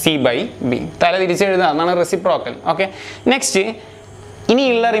B, C by B. തല തിരിച്ച് എഴുതുക, അതാണ് റെസിപ്രോക്കൽ. ഓക്കെ, നെക്സ്റ്റ്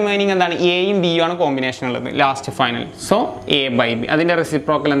ഇനിയുള്ള റിമൈനിങ് എന്താണ്, എയും ബിയും ആണ് കോമ്പിനേഷൻ ഉള്ളത്, last final. So A by B, അതിൻ്റെ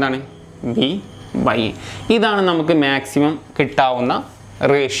റെസിപ്രോക്കൽ എന്താണ്, ബി ബൈ എ. ഇതാണ് നമുക്ക് മാക്സിമം കിട്ടാവുന്ന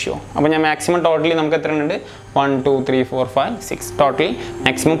റേഷ്യോ. അപ്പോൾ ഞാൻ മാക്സിമം ടോട്ടലി നമുക്ക് എത്ര ഉണ്ട്, 1 2 3 4 5 6 ടോട്ടലി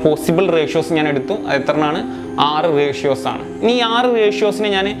മാക്സിമം പോസിബിൾ റേഷ്യോസ് ഞാൻ എടുത്തു. അത് എത്രയാണ്, 6 റേഷ്യോസ് ആണ്. ഇനി ഈ 6 റേഷ്യോസിനെ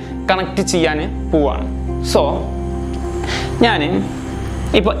ഞാൻ കണക്ട് ചെയ്യാൻ പോവാണ്. സോ ഞാൻ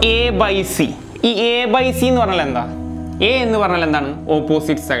ഇപ്പോൾ എ ബൈ സി, ഈ എ ബൈ സി എന്ന് പറഞ്ഞാൽ എന്താ, എ എന്ന് പറഞ്ഞാൽ എന്താണ്,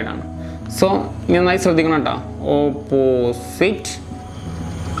 ഓപ്പോസിറ്റ് സൈഡാണ്. സോ നന്നായി ശ്രദ്ധിക്കണം കേട്ടോ, opposite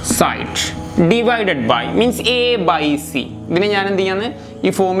side divided by means A by C. ഇതിനെ ഞാൻ എന്ത് ചെയ്യാന്ന് ഈ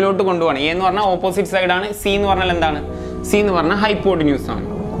ഫോമിലോട്ട് കൊണ്ടുപോകണം. എ എന്ന് പറഞ്ഞാൽ ഓപ്പോസിറ്റ് സൈഡാണ്, സി എന്ന് പറഞ്ഞാൽ എന്താണ്, സി എന്ന് പറഞ്ഞാൽ ഹൈപ്പോട്ടന്യൂസ് ആണ്,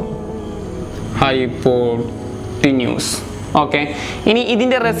 ഹൈപ്പോട്ടന്യൂസ്. ഓക്കെ, ഇനി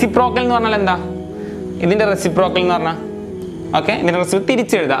ഇതിൻ്റെ റെസിപ്രോക്കൽ എന്ന് പറഞ്ഞാൽ എന്താ, ഇതിൻ്റെ റെസിപ്രോക്കൽ എന്ന് പറഞ്ഞാൽ ഓക്കെ, ഇതിൻ്റെ റെസിപ്രോക്കൽ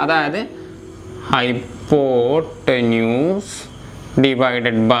തിരിച്ചെഴുതാം. അതായത് hypotenuse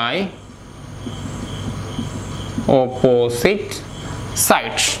divided by opposite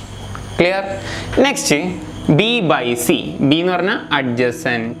side. Clear? Next B by C. B എന്ന് പറഞ്ഞാൽ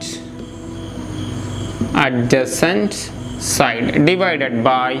adjacent, adjacent side divided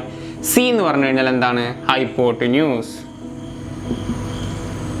by C എന്ന് പറഞ്ഞു കഴിഞ്ഞാൽ എന്താണ്, ഹൈപ്പോട്ടന്യൂസ്,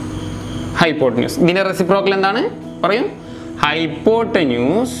 ഹൈപ്പോട്ടന്യൂസ്. ഇതിൻ്റെ റെസിപ്രോക്കൽ എന്താണ് പറയും,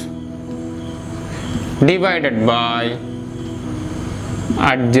 hypotenuse divided by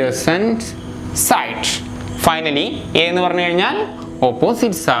adjacent side. Finally A എന്ന് പറഞ്ഞു കഴിഞ്ഞാൽ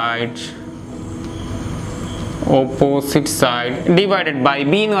opposite side, opposite side divided by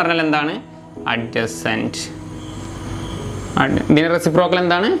b എന്ന് പറഞ്ഞാൽ എന്താണ്, adjacent. ഇതിന്റെ റെസിപ്രോക്കൽ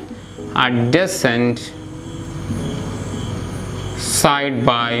എന്താണ്, adjacent side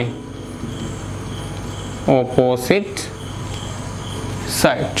by opposite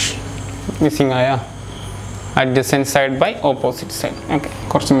side. Missing ആയ adjacent side by opposite side. Okay,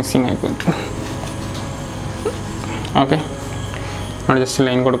 കുറച്ച് മിസ്സിംഗ് ആയി പോയിട്ട്. ഓക്കെ, ജസ്റ്റ്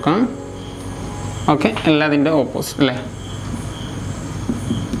ലൈൻ കൊടുക്കാം. ഓക്കെ, എല്ലാതിൻ്റെ ഓപ്പോസിറ്റ് അല്ലേ,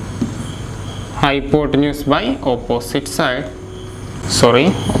 hypotenuse by opposite side, sorry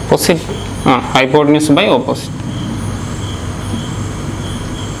opposite, hypotenuse by opposite,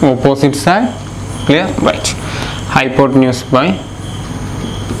 opposite side. Clear? Right. Hypotenuse by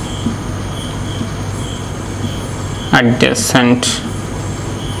adjacent.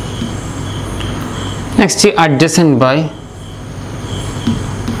 Next adjacent by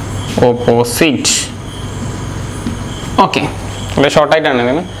opposite. Okay, വളരെ ഷോർട്ടായിട്ടാണ്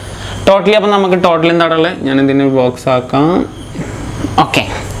ഇതിന് totally. അപ്പം നമുക്ക് total എന്താണുള്ളത്, ഞാൻ ഇതിന് ബോക്സ് ആക്കാം. ഓക്കെ,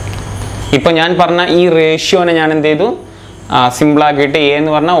 ഇപ്പോൾ ഞാൻ പറഞ്ഞ ഈ റേഷ്യോനെ ഞാൻ എന്ത് ചെയ്തു, സിമ്പിളാക്കിയിട്ട് എ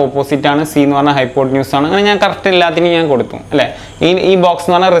എന്ന് പറഞ്ഞാൽ ഓപ്പോസിറ്റ് ആണ്, സി എന്ന് പറഞ്ഞാൽ ഹൈപ്പോട്ടന്യൂസ് ആണ്, അങ്ങനെ ഞാൻ കറക്റ്റ് എല്ലാത്തിനും ഞാൻ കൊടുത്തു അല്ലേ. ഈ ബോക്സ്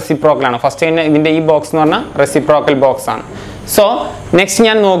എന്ന് പറഞ്ഞാൽ റെസിപ്രോക്കലാണ്. ഫസ്റ്റ് തന്നെ ഇതിൻ്റെ ഈ ബോക്സ് എന്ന് പറഞ്ഞാൽ റെസിപ്രോക്കൽ ബോക്സ് ആണ്. സോ നെക്സ്റ്റ്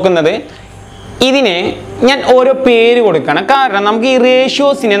ഞാൻ നോക്കുന്നത്, ഇതിനെ ഞാൻ ഓരോ പേര് കൊടുക്കണം. കാരണം നമുക്ക് ഈ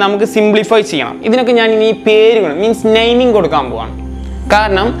റേഷ്യോസിനെ നമുക്ക് സിംപ്ലിഫൈ ചെയ്യണം. ഇതിനൊക്കെ ഞാൻ ഇനി പേരുകൾ മീൻസ് നെയിമിങ് കൊടുക്കാൻ പോവാണ്.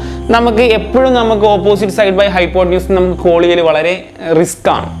 കാരണം നമുക്ക് എപ്പോഴും നമുക്ക് ഓപ്പോസിറ്റ് സൈഡ് ബൈ ഹൈപ്പോട്ടന്യൂസ് നമുക്ക് കോൾ ചെയ്യൽ വളരെ റിസ്ക്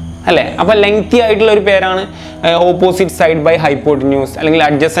ആണ് അല്ലേ. അപ്പോൾ ലെങ്തി ആയിട്ടുള്ള ഒരു പേരാണ് ഓപ്പോസിറ്റ് സൈഡ് ബൈ ഹൈപ്പോട്ടന്യൂസ്, അല്ലെങ്കിൽ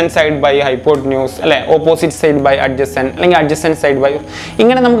അഡ്ജസൻറ്റ് സൈഡ് ബൈ ഹൈപ്പോട്ടന്യൂസ് അല്ലേ, ഓപ്പോസിറ്റ് സൈഡ് ബൈ അഡ്ജസൻറ്റ്, അല്ലെങ്കിൽ അഡ്ജസൻറ്റ് സൈഡ് ബൈ.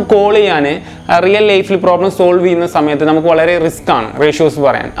 ഇങ്ങനെ നമുക്ക് കോൾ ചെയ്യാൻ റിയൽ ലൈഫിൽ പ്രോബ്ലം സോൾവ് ചെയ്യുന്ന സമയത്ത് നമുക്ക് വളരെ റിസ്ക് ആണ് റേഷ്യോസ്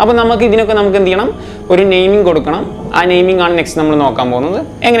പറയാൻ. അപ്പോൾ നമുക്ക് ഇതിനൊക്കെ നമുക്ക് എന്ത് ചെയ്യണം, ഒരു നെയിമിംഗ് കൊടുക്കണം. ആ നെയിമിംഗ് ആണ് നെക്സ്റ്റ് നമ്മൾ നോക്കാൻ പോകുന്നത്,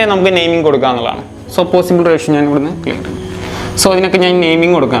 എങ്ങനെ നമുക്ക് നെയിമിംഗ് കൊടുക്കുക എന്നുള്ളതാണ്. സോ പോസിബിൾ റേഷ്യോ ഞാൻ ഇവിടുന്ന് ക്ലിയർ. സോ ഇതിനൊക്കെ ഞാൻ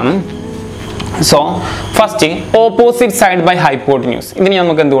നെയിമിംഗ് കൊടുക്കുകയാണ്. So first opposite side by hypotenuse, ഇതിന്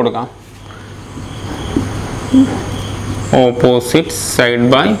നമുക്ക് എന്ത് കൊടുക്കാം, ഓപ്പോസിറ്റ് സൈഡ്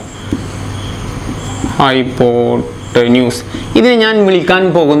ബൈ ഹൈപ്പോട്ടന്യൂസ്. ഇതിന് ഞാൻ വിളിക്കാൻ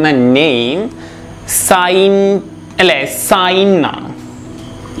പോകുന്ന നെയിം സൈൻ അല്ലേ, സൈൻ ആണ്.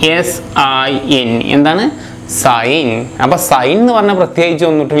 SIN എന്താണ്, സൈൻ. അപ്പോൾ സൈൻ എന്ന് പറഞ്ഞാൽ പ്രത്യേകിച്ച്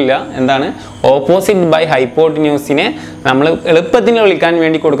ഒന്നിട്ടില്ല, എന്താണ്, ഓപ്പോസിറ്റ് ബൈ ഹൈപ്പോട്ടന്യൂസിനെ നമ്മൾ എളുപ്പത്തിന് വിളിക്കാൻ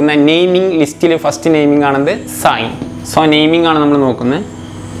വേണ്ടി കൊടുക്കുന്ന നെയിമിംഗ് ലിസ്റ്റിൽ ഫസ്റ്റ് നെയിമിംഗ് ആണത് സൈൻ. സോ നെയിമിംഗ് ആണ് നമ്മൾ നോക്കുന്നത്.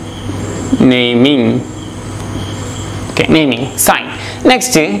 naming. Okay, naming, sign.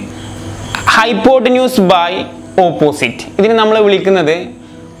 Next, hypotenuse by opposite. ഇതിനെ നമ്മൾ വിളിക്കുന്നത്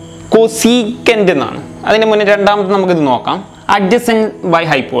cosecant എന്നാണ്. അതിന് മുന്നേ രണ്ടാമത്തെ നമുക്ക് ഇത് നോക്കാം. Adjacent by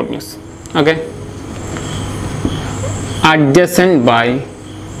hypotenuse. Okay, adjacent by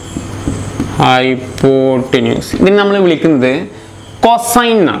hypotenuse. ഇതിനെ നമ്മൾ വിളിക്കുന്നത്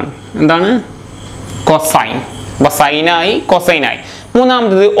cosine എന്നാണ്. എന്താണ്? cosine. അപ്പോൾ സൈൻ ആയി, കൊസൈൻ ആയി.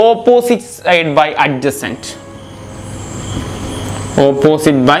 മൂന്നാമത്തേത് opposite side by adjacent.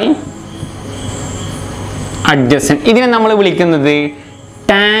 Opposite by adjacent. ഇതിനെ നമ്മൾ വിളിക്കുന്നത്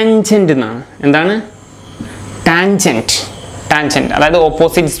ടാൻജന്റ് എന്നാണ്. എന്താണ്? ടാൻജന്റ്. ടാൻജന്റ്, അതായത്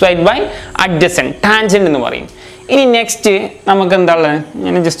opposite side by adjacent, tangent എന്ന് പറയും. ഇനി നെക്സ്റ്റ് നമുക്ക് എന്താ ഉള്ളത്?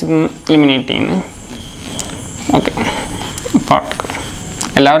 ഞാൻ ജസ്റ്റ് എലിമിനേറ്റ് ചെയ്യുന്നു. ഓക്കെ,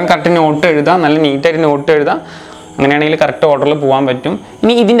 എല്ലാവരും കറക്റ്റ് നോട്ട് എഴുതുക, നല്ല നീറ്റായിട്ട് നോട്ട് എഴുതുക. അങ്ങനെയാണെങ്കിൽ കറക്റ്റ് ഓർഡറിൽ പോകാൻ പറ്റും.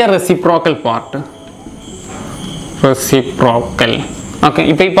 ഇനി ഇതിൻ്റെ റെസിപ്രോക്കൽ പാർട്ട്, റെസിപ്രോക്കൽ. ഓക്കെ,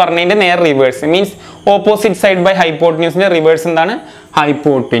 ഇപ്പോൾ ഈ പറഞ്ഞതിൻ്റെ നേരെ reverse means opposite side by ഹൈപ്പോട്ടന്യൂസിൻ്റെ reverse എന്താണ്?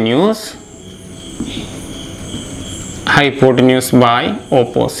 Hypotenuse. Hypotenuse by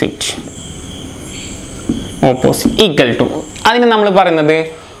opposite. Opposite equal to, അതിന് നമ്മൾ പറയുന്നത്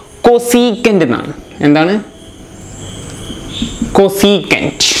കൊസീക്കൻ്റ് എന്നാണ്. എന്താണ്?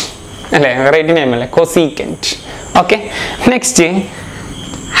 കൊസീക്കൻ്റ് അല്ലേ? വെറൈറ്റി നെയിം അല്ലേ? കൊസീക്കൻ്റ്. Okay, next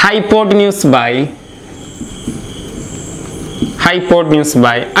hypotenuse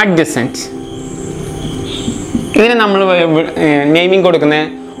by adjacent. ഇതിന് നമ്മൾ നെയിമിംഗ് കൊടുക്കുന്നത്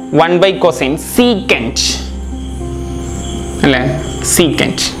 1 cosine, secant അല്ലേ?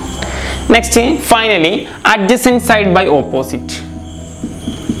 secant. Next finally adjacent side by opposite.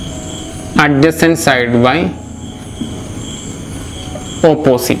 adjacent side by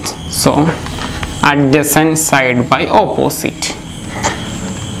opposite. So adjacent side by opposite.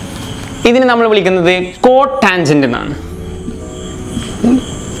 ഇതിനെ നമ്മൾ വിളിക്കുന്നത് cotangent എന്നാണ്.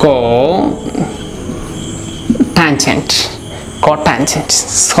 cotangent.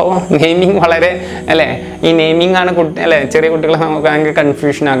 So naming വളരെ അല്ലേ? ഈ നെയിമിംഗ് ആണ് അല്ലേ ചെറിയ കുട്ടികളെ നമുക്ക് ഭയങ്കര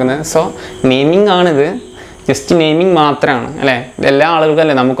കൺഫ്യൂഷൻ ആക്കുന്നത്. സോ നെയിമിംഗ് ആണിത്, ജസ്റ്റ് നെയിമിംഗ് മാത്രമാണ് അല്ലേ? എല്ലാ ആളുകൾക്കും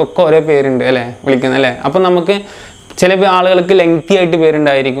അല്ലേ നമുക്കൊക്കെ ഓരോ പേരുണ്ട് അല്ലേ വിളിക്കുന്നത് അല്ലേ? അപ്പം നമുക്ക് ചില ആളുകൾക്ക് ലെങ്തി ആയിട്ട്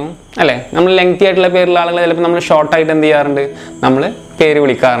പേരുണ്ടായിരിക്കും അല്ലേ? നമ്മൾ ലെങ്തി ആയിട്ടുള്ള പേരുള്ള ആളുകൾ ചിലപ്പോൾ നമ്മൾ ഷോർട്ടായിട്ട് എന്ത് ചെയ്യാറുണ്ട്? നമ്മൾ പേര്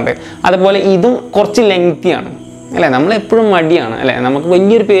വിളിക്കാറുണ്ട്. അതുപോലെ ഇതും കുറച്ച് ലെങ്തിയാണ് അല്ലേ? നമ്മളെപ്പോഴും മടിയാണ് അല്ലേ? നമുക്ക്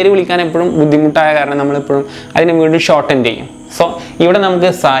വലിയൊരു പേര് വിളിക്കാൻ എപ്പോഴും ബുദ്ധിമുട്ടായ കാരണം നമ്മളെപ്പോഴും അതിനെ വീണ്ടും ഷോർട്ടൻ ചെയ്യും. സോ ഇവിടെ നമുക്ക്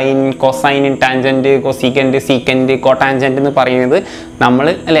സൈൻ, കൊസൈൻ, ടാൻജൻറ്റ്, കൊസീക്കൻറ്റ്, സീക്കൻറ്റ്, കോട്ടാൻജൻറ്റ് എന്ന് പറയുന്നത് നമ്മൾ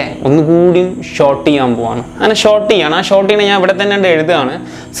അല്ലേ ഒന്നുകൂടി ഷോർട്ട് ചെയ്യാൻ പോവാണ്. അങ്ങനെ ഷോർട്ട് ചെയ്യാണ്. ആ ഷോർട്ട് ചെയ്യണ ഞാൻ ഇവിടെ തന്നെ എഴുതുകയാണ്.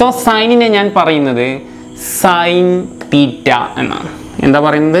 സോ സൈനിനെ ഞാൻ പറയുന്നത് സൈൻ തീറ്റ എന്നാണ്. എന്താ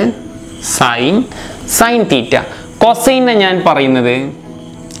പറയുന്നത്? Sine theta. കൊസൈനെ ഞാൻ പറയുന്നത്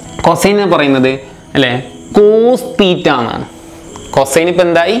അല്ലേ കോസ് തീറ്റ എന്നാണ്. കൊസൈൻ ഇപ്പം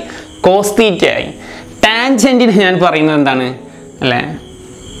എന്തായി? കോസ് തീറ്റ ആയി. ടാൻജൻറ്റിന് ഞാൻ പറയുന്നത് എന്താണ് അല്ലേ?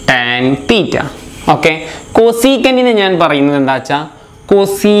 Tan theta. ഓക്കെ, കൊസീക്കൻറ്റിനെ ഞാൻ പറയുന്നത് എന്താ വെച്ചാൽ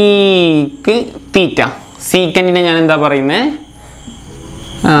കൊസീക്ക് തീറ്റ. സീക്കൻറ്റിനെ ഞാൻ എന്താ പറയുന്നത്?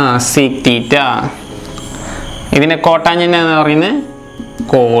 സീക്ക് തീറ്റ. ഇതിനെ കോട്ടാൻജൻറ്റ് എന്ന് പറയുന്നത്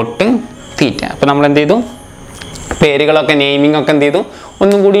കോട്ട് തീറ്റ. അപ്പോൾ നമ്മൾ എന്ത് ചെയ്തു? പേരുകളൊക്കെ നെയിമിംഗ് ഒക്കെ എന്ത് ചെയ്തു?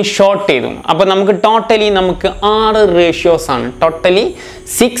 ഒന്നും കൂടി ഷോർട്ട് ചെയ്തു. അപ്പോൾ നമുക്ക് ടോട്ടലി 6 റേഷ്യോസ് ആണ്. ടോട്ടലി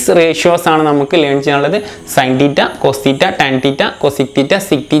 6 റേഷ്യോസ് ആണ് നമുക്ക് ലേൺ ചെയ്യാനുള്ളത്. Sine theta, cos theta, tan theta, cosec തീറ്റ,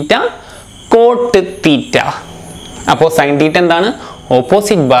 സിക് തീറ്റ, കോട്ട് തീറ്റ. അപ്പോൾ സൈൻ തീറ്റ എന്താണ്?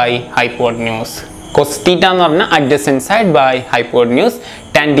 Opposite by hypotenuse. Cos theta എന്ന് പറഞ്ഞാൽ adjacent side by hypotenuse.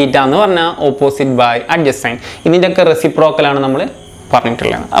 Tan theta എന്ന് പറഞ്ഞാൽ ഓപ്പോസിറ്റ് ബൈ അഡ്ജസെന്റ്. ഇതിൻ്റെയൊക്കെ റെസിപ്രോക്കലാണ് നമ്മൾ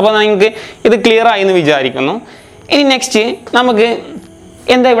പറഞ്ഞിട്ടുള്ളത്. അപ്പോൾ നിങ്ങൾക്ക് ഇത് ക്ലിയർ ആയി എന്ന് വിചാരിക്കുന്നു. ഇനി നെക്സ്റ്റ് നമുക്ക്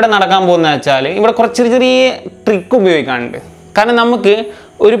എന്താ ഇവിടെ നടക്കാൻ പോകുന്നത് വെച്ചാൽ ഇവിടെ കുറച്ച് ചെറിയ ട്രിക്ക് ഉപയോഗിക്കാനുണ്ട്. കാരണം നമുക്ക്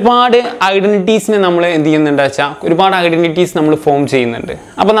ഒരുപാട് ഐഡൻറ്റിറ്റീസിനെ നമ്മൾ എന്ത് ചെയ്യുന്നുണ്ട് വെച്ചാൽ ഒരുപാട് ഐഡൻറ്റിറ്റീസ് നമ്മൾ ഫോം ചെയ്യുന്നുണ്ട്.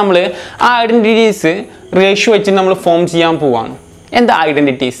 അപ്പോൾ നമ്മൾ ആ ഐഡൻറ്റിറ്റീസ് റേഷ്യോ വെച്ച് നമ്മൾ ഫോം ചെയ്യാൻ പോവാണ്. എന്താ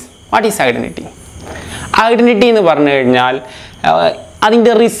identities? What is identity? Identity എന്ന് പറഞ്ഞു കഴിഞ്ഞാൽ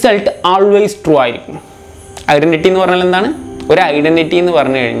അതിൻ്റെ റിസൾട്ട് ആൾവേസ് ട്രൂ ആയിരിക്കും. ഐഡൻറ്റിറ്റി എന്ന് പറഞ്ഞാൽ എന്താണ്? ഒരു ഐഡൻറ്റിറ്റി എന്ന്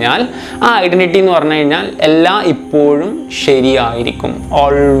പറഞ്ഞു കഴിഞ്ഞാൽ ആ ഐഡൻറ്റിറ്റി എന്ന് പറഞ്ഞു കഴിഞ്ഞാൽ എല്ലാം ഇപ്പോഴും ശരിയായിരിക്കും,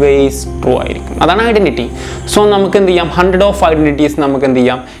 ഓൾവേസ് ട്രൂ ആയിരിക്കും. അതാണ് ഐഡൻറ്റിറ്റി. സോ നമുക്ക് എന്ത് ചെയ്യാം? 100 ഓഫ് ഐഡൻറ്റിറ്റീസ് നമുക്ക് എന്ത്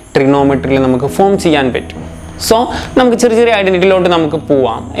ചെയ്യാം? ട്രിഗണോമെട്രിയിൽ നമുക്ക് ഫോം ചെയ്യാൻ പറ്റും. സോ നമുക്ക് ചെറിയ ഐഡൻറ്റിറ്റിയിലോട്ട് നമുക്ക്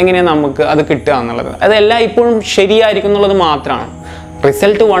പോവാം. എങ്ങനെയാണ് നമുക്ക് അത് കിട്ടുക എന്നുള്ളത്? അതെല്ലാം ഇപ്പോഴും ശരിയായിരിക്കും എന്നുള്ളത് മാത്രമാണ്.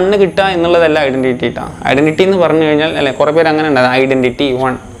 റിസൾട്ട് 1 കിട്ടുക എന്നുള്ളതല്ല ഐഡൻറ്റിറ്റി കിട്ടുക. ഐഡൻറ്റിറ്റി എന്ന് പറഞ്ഞു കഴിഞ്ഞാൽ അല്ലെ കുറേ പേര് അങ്ങനെ ഉണ്ട്, ഐഡൻറ്റിറ്റി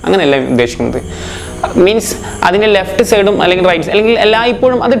 1 അങ്ങനെയല്ല ഉദ്ദേശിക്കുന്നത്. മീൻസ് അതിൻ്റെ ലെഫ്റ്റ് സൈഡും അല്ലെങ്കിൽ റൈറ്റ് അല്ലെങ്കിൽ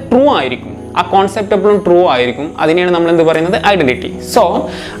എല്ലായ്പ്പോഴും അത് ട്രൂ ആയിരിക്കും. ആ കോൺസെപ്റ്റ് എപ്പോഴും ട്രൂ ആയിരിക്കും. അതിനെയാണ് നമ്മൾ എന്ത് പറയുന്നത്? Identity. So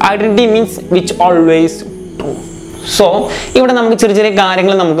identity means which always true. So ഇവിടെ നമുക്ക് ചെറിയ ചെറിയ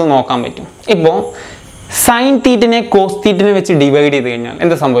കാര്യങ്ങൾ നമുക്ക് നോക്കാൻ പറ്റും. ഇപ്പോൾ സൈൻ തീറ്റിനെ കോസ് തീറ്റിനെ വെച്ച് ഡിവൈഡ് ചെയ്ത് കഴിഞ്ഞാൽ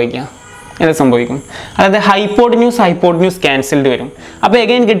എന്താ സംഭവിക്കും? അതായത് ഹൈപ്പോട്ടന്യൂസ് ക്യാൻസൽഡ് വരും. അപ്പോൾ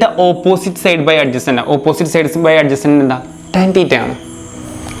എഗൈൻ കിട്ടുക opposite side by adjacent. Opposite side by adjacent എന്താ? ടാൻ തീറ്റ ആണ്.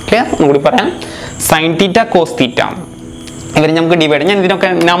 ക്ലിയർ? ഒന്നുകൂടി പറയാം. സൈൻ തീറ്റ കോസ് തീറ്റ ഇവർ നമുക്ക് ഡിവൈഡ്. ഞാൻ ഇതിനൊക്കെ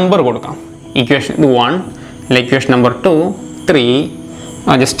നമ്പർ കൊടുക്കാം. Equation 1, equation number 2, 3,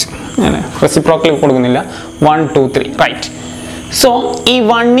 just reciprocal കൊടുക്കുന്നില്ല. 1, 2, 3 റൈറ്റ്. സോ ഈ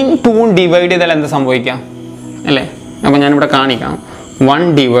 1ഉം 2ഉം ഡിവൈഡ് ചെയ്താൽ എന്താ സംഭവിക്കുക അല്ലേ? അപ്പോൾ ഞാനിവിടെ കാണിക്കാം. 1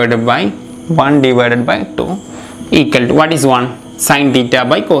 divided by 2 equal to what is 1? Sin theta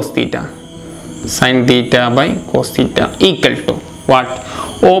by cos theta. Sin theta by cos theta equal to what?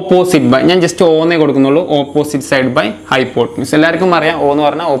 Opposite by, ഞാൻ ജസ്റ്റ് ഓന്നേ കൊടുക്കുന്നുള്ളൂ. Opposite side by hypotenuse. എല്ലാവർക്കും അറിയാം O എന്ന്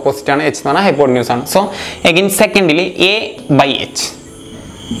പറഞ്ഞാൽ ഓപ്പോസിറ്റ് ആണ്, H എന്ന് പറഞ്ഞാൽ ഹൈപ്പോട്ടന്യൂസ് ആണ്. സോ അഗൈൻ സെക്കൻഡിൽ A by H,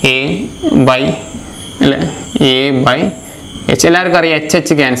 A by അല്ലേ, A by H. എല്ലാവർക്കും അറിയാം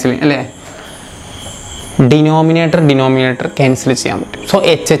H ക്യാൻസൽ അല്ലേ, ഡിനോമിനേറ്റർ ക്യാൻസൽ ചെയ്യാൻ പറ്റും. So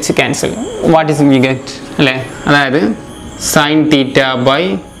H cancel. What is we get അല്ലേ? അതായത് sine theta by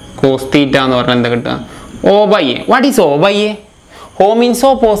cos theta എന്ന് പറഞ്ഞാൽ എന്താ കിട്ടുക? O by A. What is O by A? O means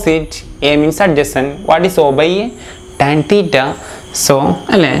opposite, A means adjacent. What is O by A? Tan theta. So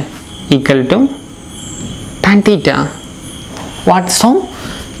അല്ലേ equal to tan theta. What? So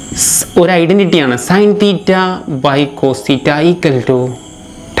ഒരു ഐഡൻറ്റിറ്റിയാണ് sine theta by cos theta equal to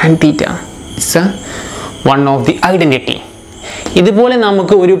tan theta. It's one of the identity. ഇതുപോലെ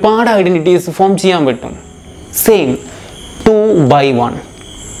നമുക്ക് ഒരുപാട് identities form ചെയ്യാൻ പറ്റും. Same 2 by 1.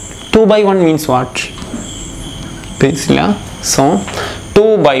 2 by 1 means what? മനസ്സില്ല. So 2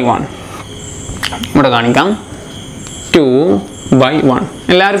 by 1 ഇവിടെ കാണിക്കാം. 2 by 1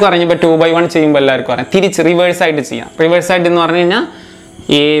 എല്ലാവർക്കും അറിഞ്ഞപ്പോൾ 2 by 1 ചെയ്യുമ്പോൾ എല്ലാവർക്കും അറിയാം. തിരിച്ച് റിവേഴ്സ് ആയിട്ട് ചെയ്യാം. റിവേഴ്സ് ആയിട്ട് എന്ന് പറഞ്ഞു കഴിഞ്ഞാൽ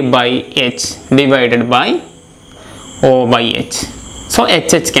A by H divided by O by H. So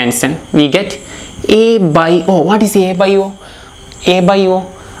H cancel. We get A by O. What is A by O? A by O,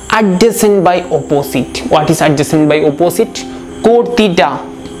 adjacent by opposite. What is adjacent by opposite? Cot theta.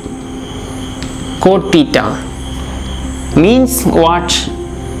 Cot theta means what?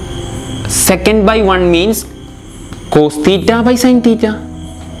 Second by 1 means cos theta by sin theta.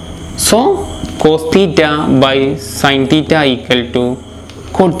 So cos theta by sin theta equal to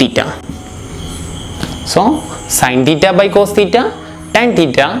cot theta. So sin theta by cos theta, tan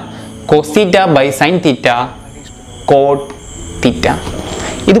theta, cos theta by sin theta, cot theta.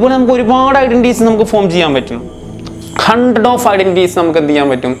 ഇതുപോലെ നമുക്ക് ഒരുപാട് identities നമുക്ക് form ചെയ്യാൻ പറ്റും. 100 of identities നമുക്ക് എന്ത് ചെയ്യാൻ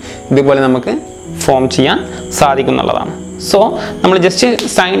പറ്റും? ഇതുപോലെ നമുക്ക് ഫോം ചെയ്യാൻ സാധിക്കുന്നുള്ളതാണ്. സോ നമ്മൾ ജസ്റ്റ്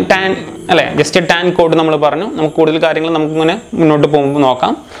സൈൻ ടാൻ അല്ലേ, ജസ്റ്റ് ടാൻ കോഡ് നമ്മൾ പറഞ്ഞു. നമുക്ക് കൂടുതൽ കാര്യങ്ങൾ നമുക്കിങ്ങനെ മുന്നോട്ട് പോകുമ്പോൾ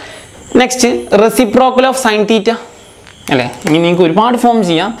നോക്കാം. Next reciprocal of sine theta അല്ലേ. ഇനി നിങ്ങൾക്ക് ഒരുപാട് ഫോം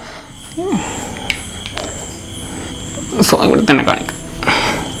ചെയ്യാം. സോ ഇവിടെ തന്നെ കാണിക്കാം.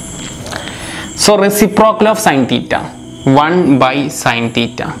 So reciprocal of sine theta 1 by sin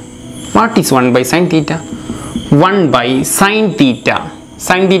theta. What is 1 by sin theta? 1 by sin theta.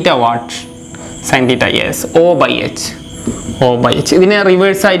 Sin theta what? Sin theta, yes, O by H. O by H. ഇതിനെ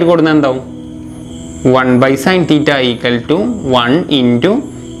reverse ആയിട്ട് കൊടുക്കുന്നത് എന്താവും? 1 by sin theta equal to 1 into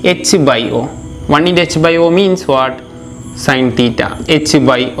H by O. 1 into H by O means what? Sin theta. H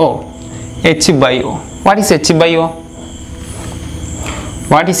by O. H by O. What is H by O?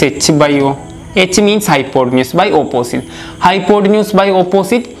 What is H by O? H means hypotenuse by opposite. Hypotenuse by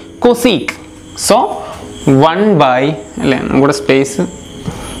opposite cosec. So 1 by space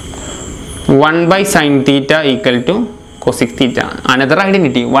 1 by sin theta equal to cosec theta. Another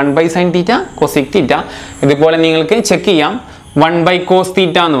identity 1 by sin theta cosec theta. ഇതുപോലെ നിങ്ങൾക്ക് check ചെയ്യാം. 1 by cos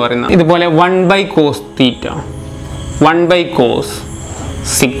theta എന്ന് പറയുന്നത് ഇതുപോലെ 1 by cos theta, 1 by cos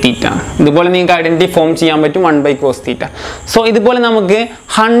sec theta. ഇതുപോലെ നിങ്ങൾക്ക് identity form ചെയ്യാൻ പറ്റും 1 by cos theta. സോ ഇതുപോലെ നമുക്ക്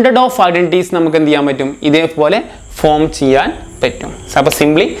 100 ഓഫ് ഐഡന്റിറ്റീസ് നമുക്ക് എന്ത് ചെയ്യാൻ പറ്റും? ഇതേപോലെ ഫോം ചെയ്യാൻ പറ്റും. അപ്പോൾ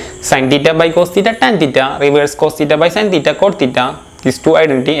simply sin theta by cos theta tan theta, reverse cos theta by sin theta cot theta. These two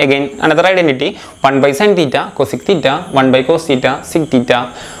identity. Again another identity 1 by sin theta cosec theta, 1 by cos theta sec theta,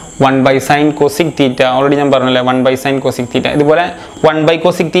 1 by sin cosec theta. Already ഞാൻ പറഞ്ഞല്ലേ 1 by sin cosec theta. ഇതുപോലെ 1 by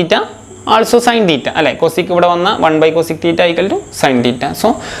cosec theta also sin theta അല്ലേ. cosec ഇവിടെ വന്ന 1 by cosec theta equal to sin theta. So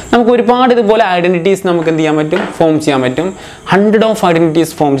നമുക്ക് ഒരുപാട് ഇതുപോലെ identities നമുക്ക് എന്ത് ചെയ്യാൻ പറ്റും? ഫോം ചെയ്യാൻ പറ്റും. 100 ഓഫ്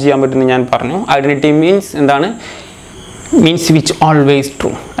ഐഡന്റിറ്റീസ് ഫോം ചെയ്യാൻ പറ്റുമെന്ന് ഞാൻ പറഞ്ഞു. ഐഡന്റിറ്റി മീൻസ് എന്താണ്? Means which always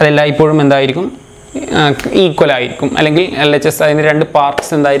true. അതെല്ലാം ഇപ്പോഴും എന്തായിരിക്കും? ഈക്വൽ ആയിരിക്കും. അല്ലെങ്കിൽ LHS അതിന് 2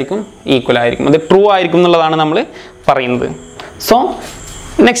 പാർട്സ് എന്തായിരിക്കും? ഈക്വൽ ആയിരിക്കും. അത് ട്രൂ ആയിരിക്കും എന്നുള്ളതാണ് നമ്മൾ പറയുന്നത്. സോ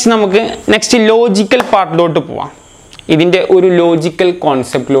നെക്സ്റ്റ് നമുക്ക് നെക്സ്റ്റ് ലോജിക്കൽ പാർട്ടിലോട്ട് പോവാം. ഇതിൻ്റെ ഒരു ലോജിക്കൽ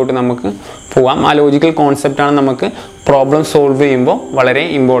കോൺസെപ്റ്റിലോട്ട് നമുക്ക് പോകാം. ആ ലോജിക്കൽ കോൺസെപ്റ്റാണ് നമുക്ക് പ്രോബ്ലം സോൾവ് ചെയ്യുമ്പോൾ വളരെ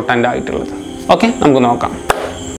ഇമ്പോർട്ടൻ്റ് ആയിട്ടുള്ളത്. ഓക്കെ, നമുക്ക് നോക്കാം.